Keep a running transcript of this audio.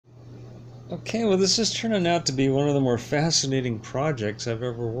Okay, well, this is turning out to be one of the more fascinating projects I've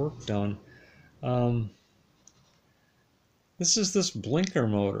ever worked on. Um, this blinker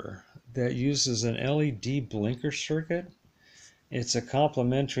motor that uses an LED blinker circuit. It's a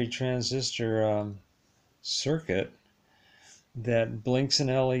complementary transistor circuit that blinks an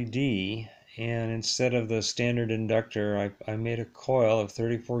LED, and instead of the standard inductor, I made a coil of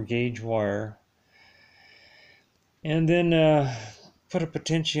 34 gauge wire, and then put a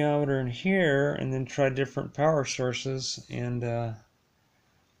potentiometer in here, and then tried different power sources, and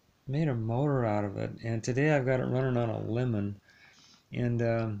made a motor out of it. And today I've got it running on a lemon. And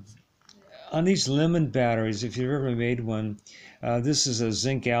on these lemon batteries, if you've ever made one, this is a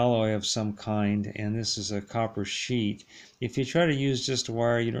zinc alloy of some kind, and this is a copper sheet. If you try to use just a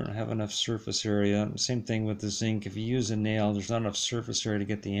wire, you don't have enough surface area. Same thing with the zinc. If you use a nail, there's not enough surface area to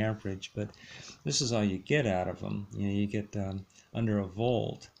get the amperage, but this is all you get out of them. You get under a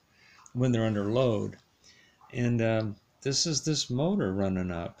volt when they're under load. And this is this motor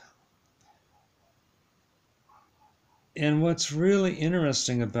running up. And what's really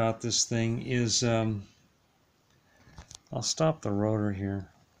interesting about this thing is, I'll stop the rotor here.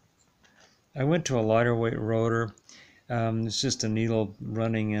 I went to a lighter weight rotor. It's just a needle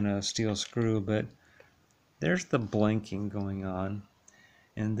running in a steel screw, but there's the blinking going on,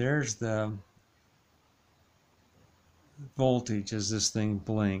 and there's the voltage as this thing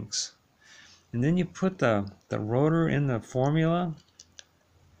blinks. And then you put the rotor in the formula,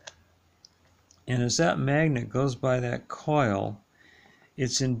 and as that magnet goes by that coil,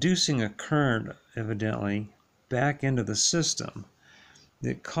 it's inducing a current, evidently, back into the system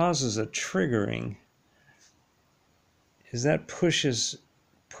that causes a triggering. As that pushes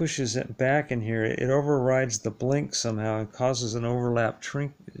it back in here, it overrides the blink somehow and causes an overlap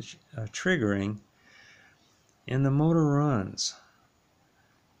triggering, and the motor runs.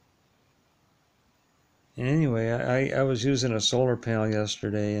 And anyway, I was using a solar panel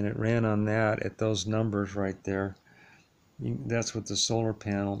yesterday, and it ran on that at those numbers right there. That's with the solar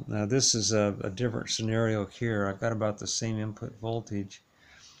panel. Now this is a different scenario here. I've got about the same input voltage,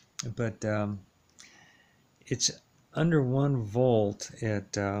 but it's under 1 volt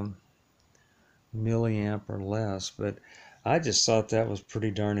at milliamp or less. But I just thought that was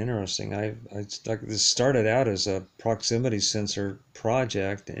pretty darn interesting. This started out as a proximity sensor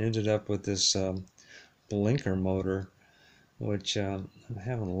project and ended up with this blinker motor, which I'm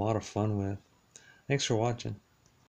having a lot of fun with. Thanks for watching.